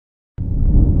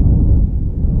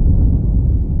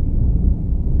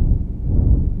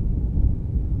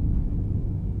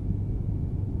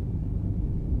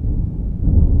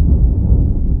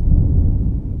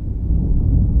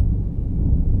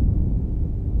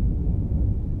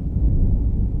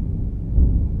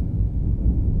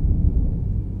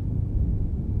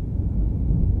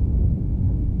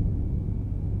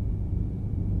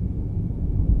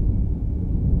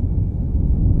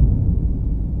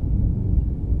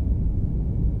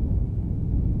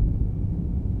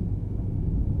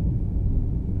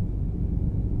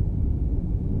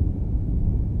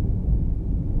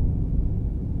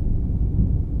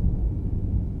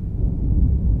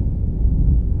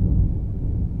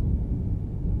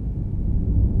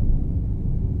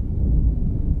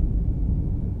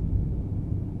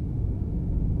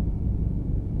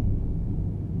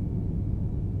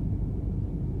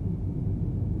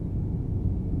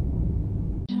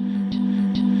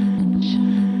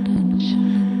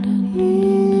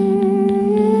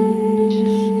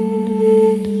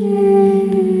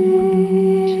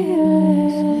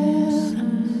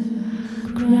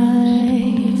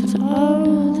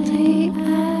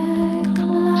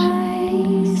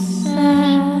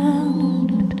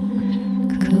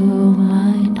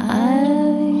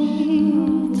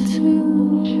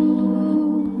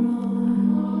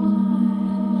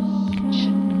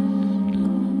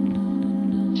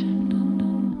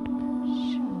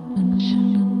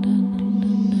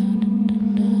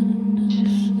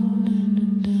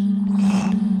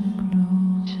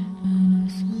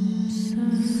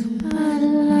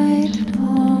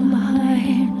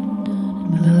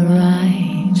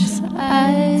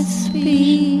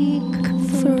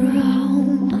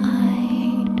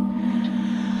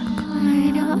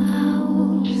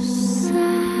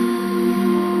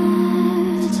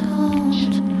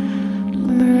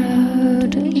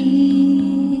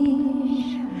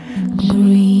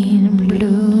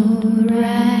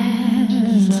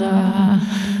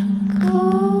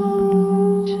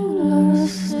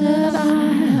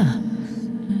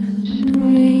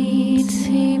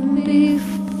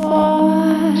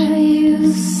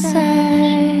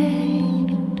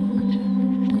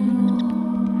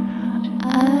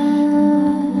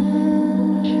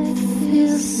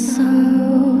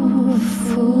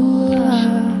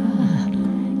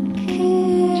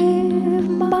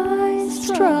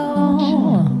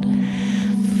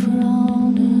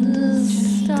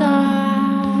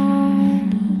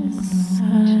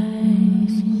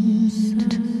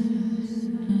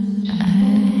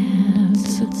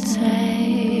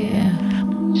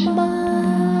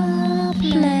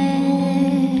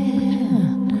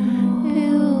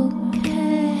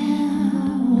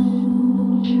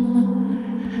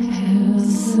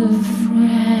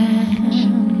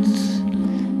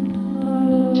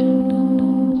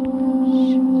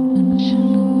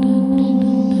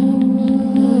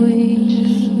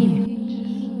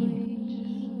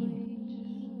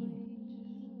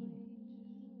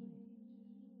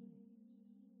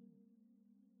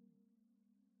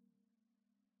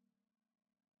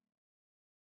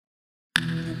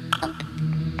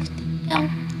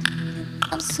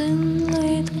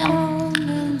Absinthe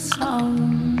kommen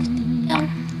Sound,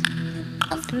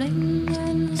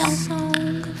 flingende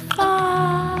Song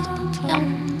gefahren.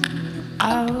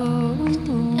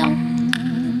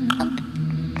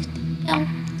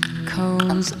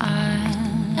 Cause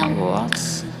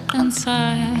what's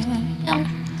inside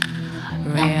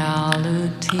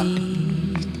reality.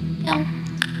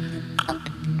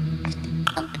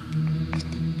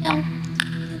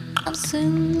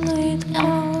 Absinthe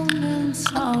kommen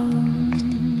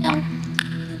Sound,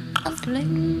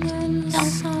 flingende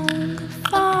Song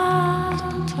gefahren.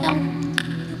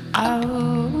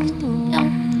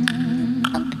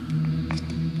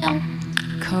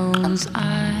 Cause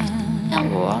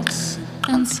what's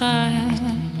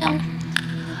inside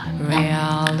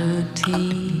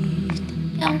reality.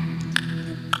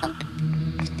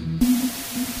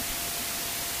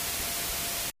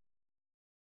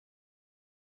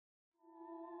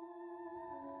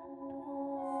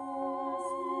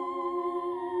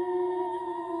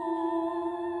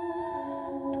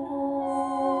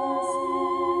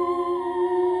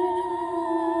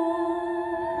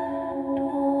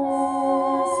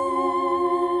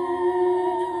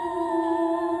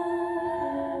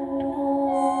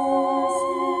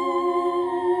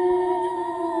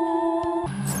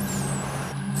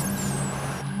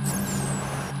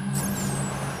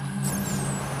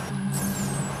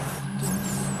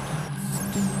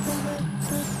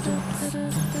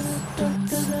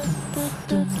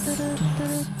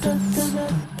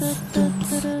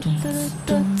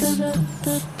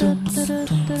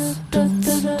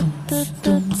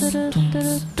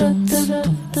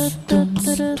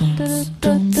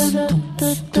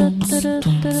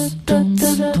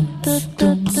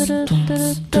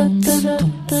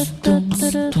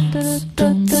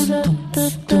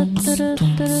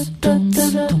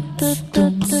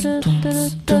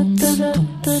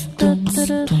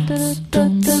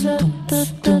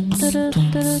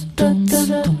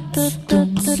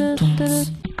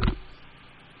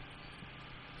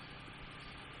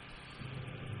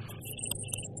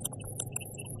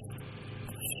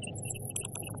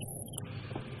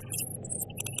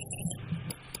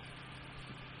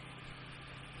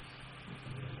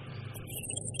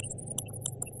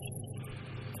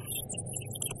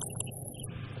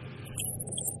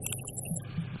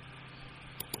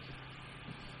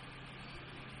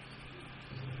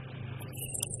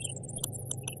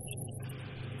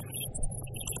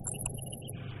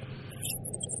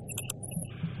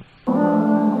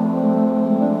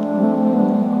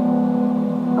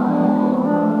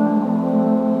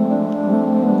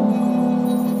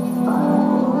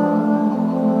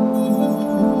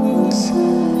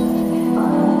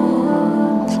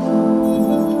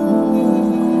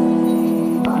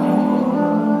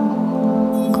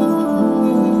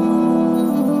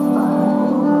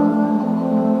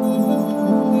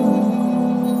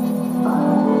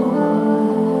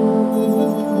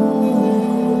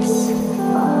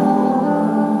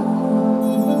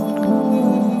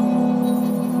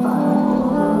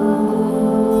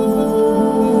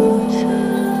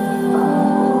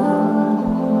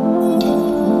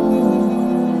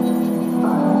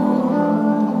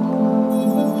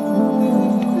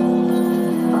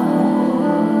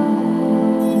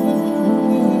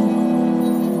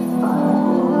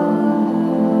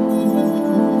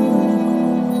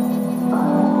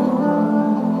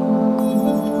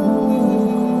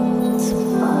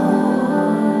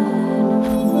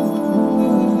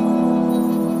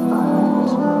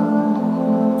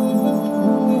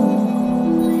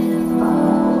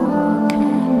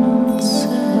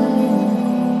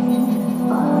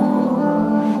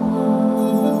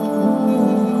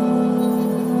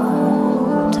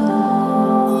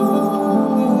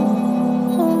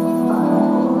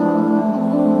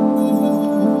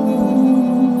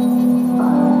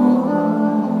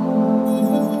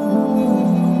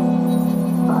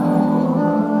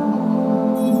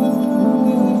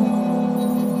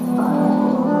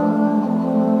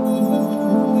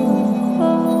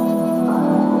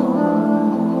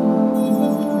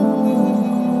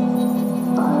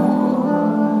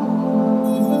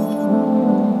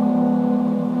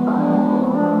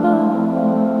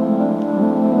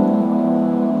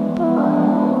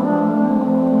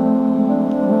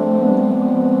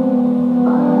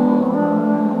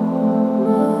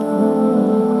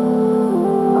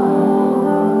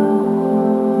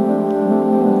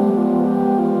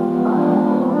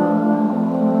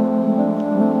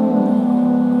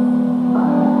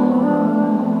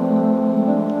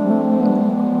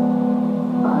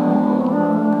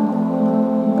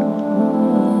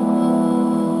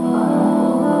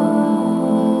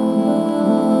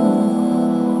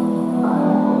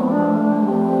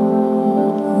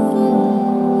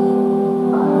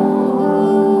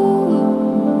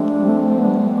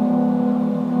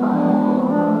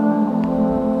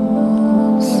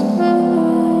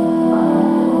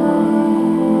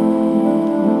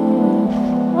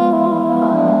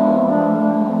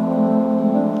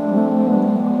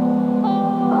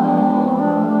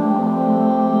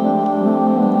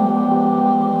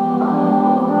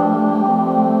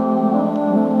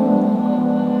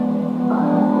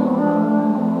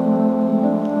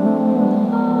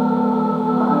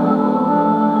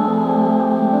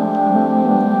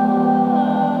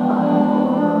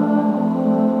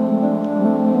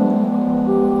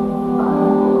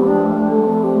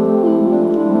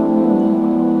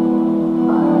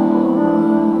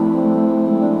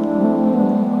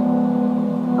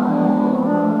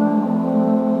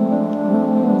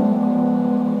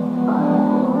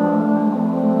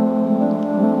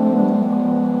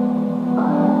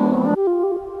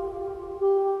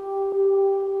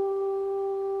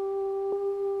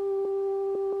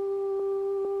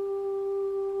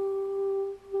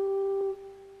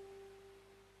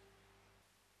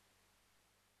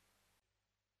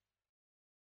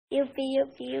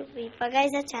 Jupi, pagaj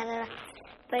začala.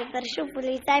 Pa je prišel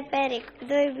policaj pa je rekel,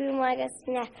 kdo je bil mojega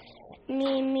sina.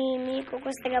 Mi, kako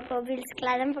ste ga pobili,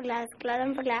 skladen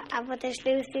pogled, a boste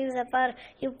šli vsi v zapor,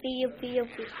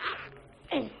 jupi.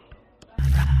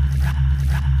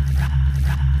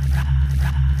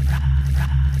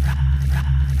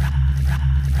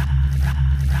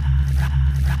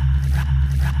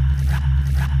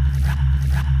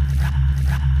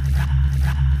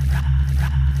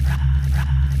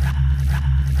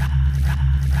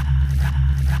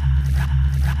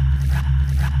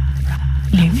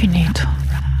 L'infinito,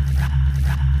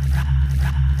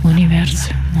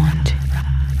 universo e mondi.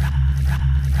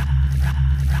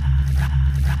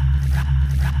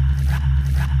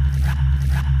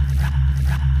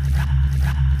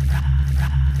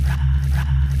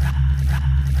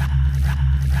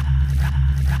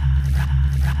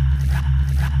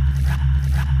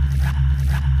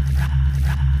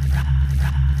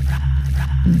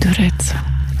 Durezza,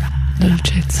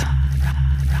 dolcezza,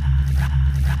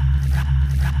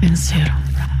 pensiero,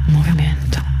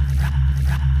 movimento,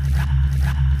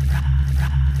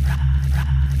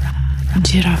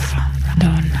 giraffa,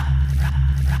 donna,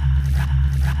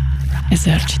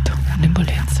 esercito,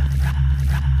 debolezza,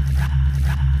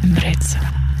 ebbrezza,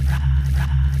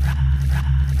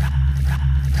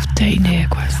 tutte idee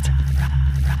queste,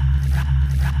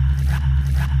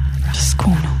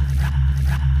 ciascuno.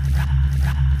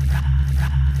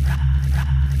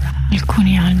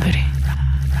 Alcuni alberi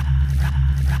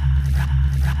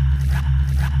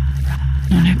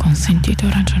non è consentito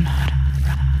ragionare.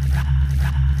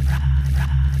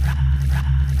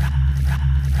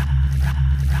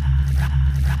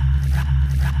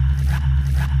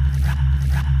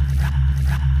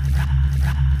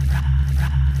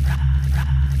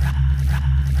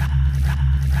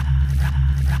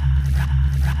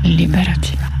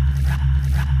 Liberati.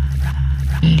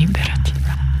 Liberati.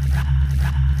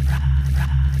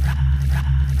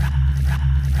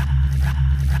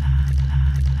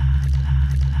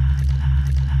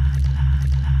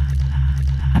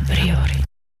 A priori.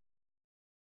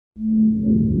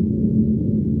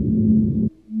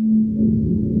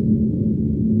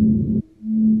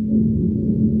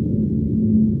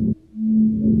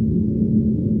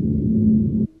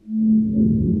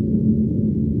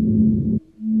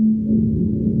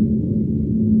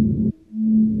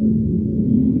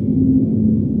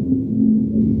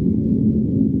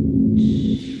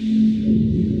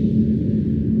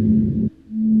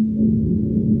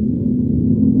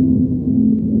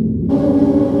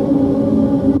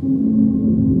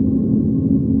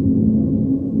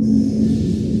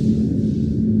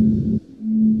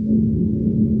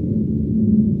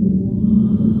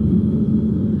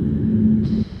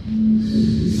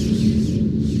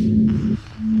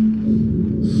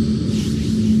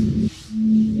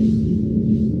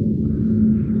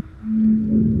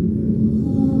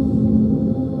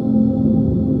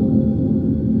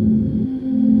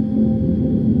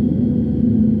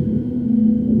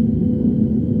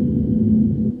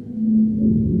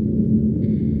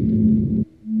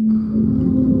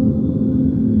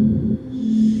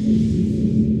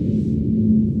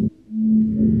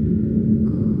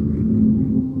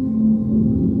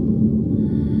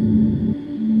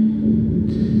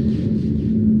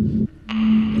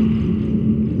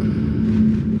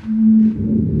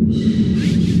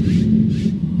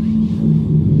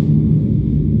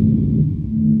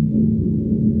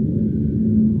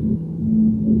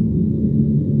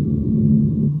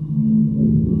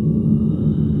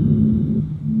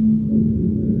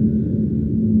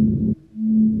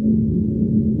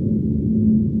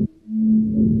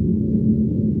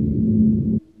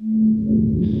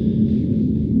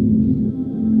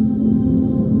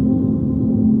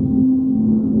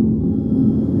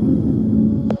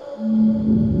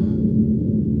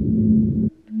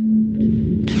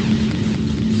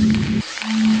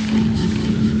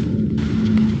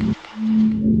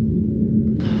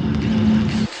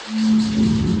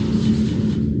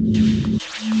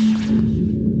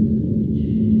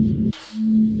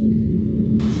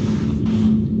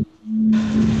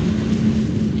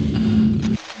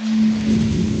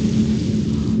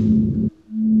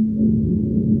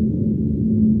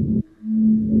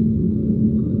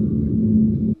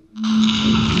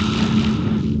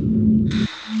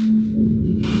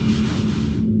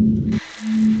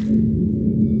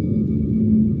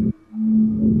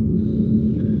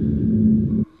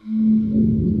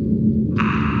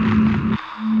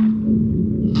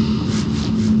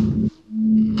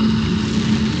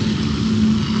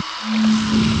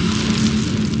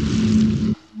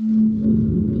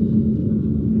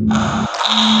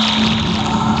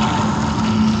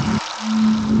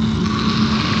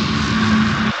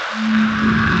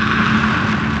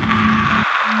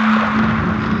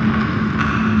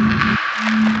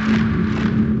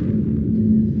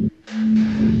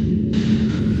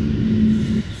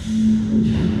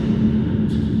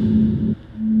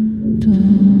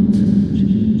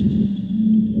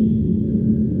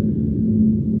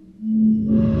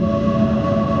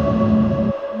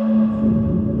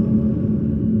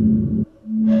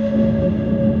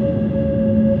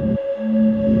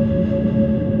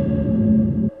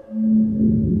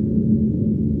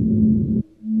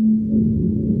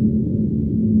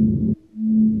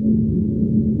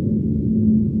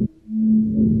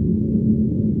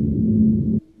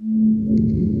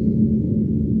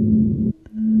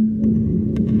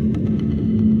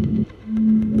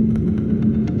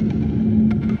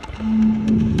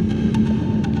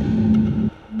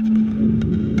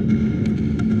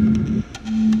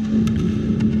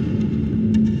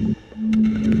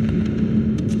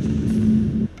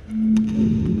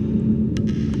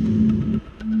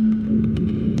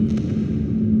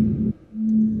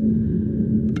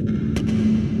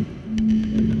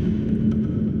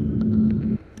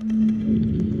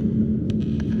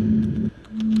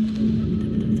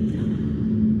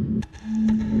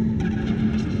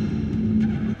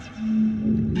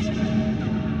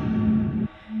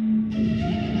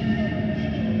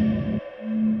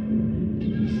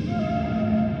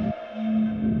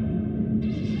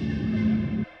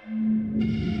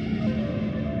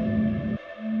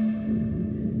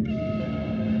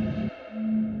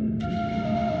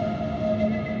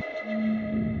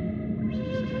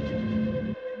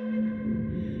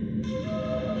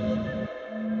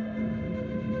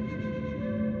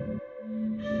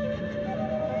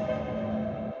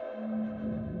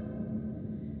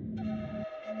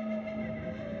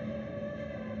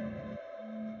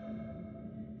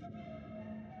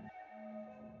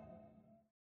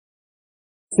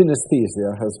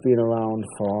 Synesthesia has been around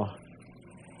for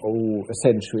a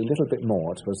century, a little bit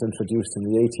more. It was introduced in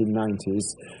the 1890s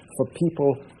for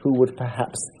people who would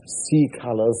perhaps see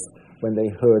colours when they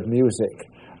heard music,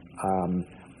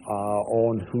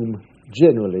 on whom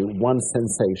generally one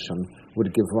sensation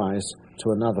would give rise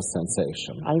to another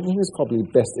sensation. I think it's probably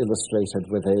best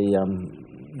illustrated with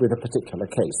a particular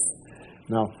case.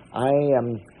 Now,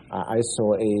 I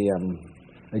saw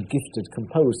a gifted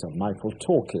composer, Michael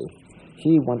Torquay.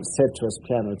 He once said to his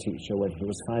piano teacher when he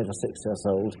was 5 or 6 years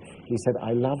old, he said,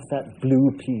 "I love that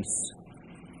blue piece."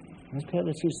 And his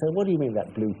piano teacher said, "What do you mean,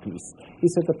 that blue piece?" He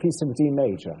said, "The piece in D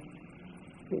major.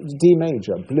 D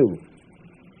major, blue."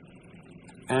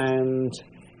 And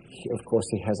of course,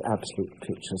 he has absolute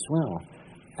pitch as well.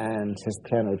 And his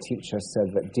piano teacher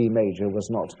said that D major was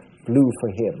not blue for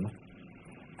him.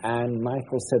 And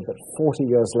Michael said that 40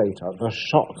 years later, the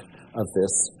shock of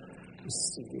this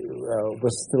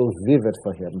was still vivid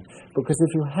for him. Because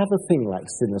if you have a thing like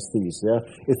synesthesia,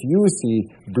 if you see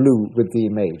blue with D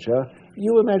major,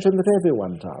 you imagine that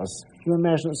everyone does. You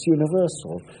imagine it's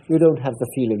universal. You don't have the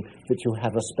feeling that you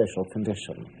have a special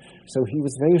condition. So he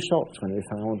was very shocked when he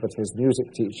found that his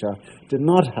music teacher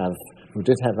who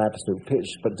did have absolute pitch,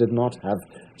 but did not have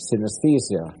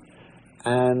synesthesia.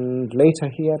 And later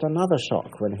he had another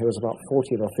shock when he was about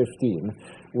 14 or 15,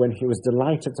 when he was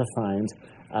delighted to find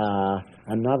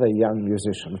another young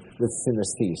musician with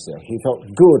synesthesia. He felt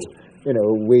good,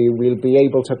 we'll be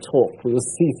able to talk, we'll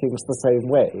see things the same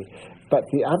way. But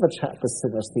the other chap with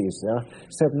synesthesia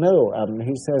said, no,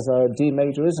 he says D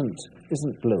major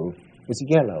isn't blue, it's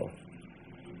yellow.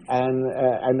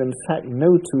 And in fact,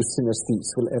 no two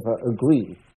synesthetes will ever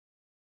agree.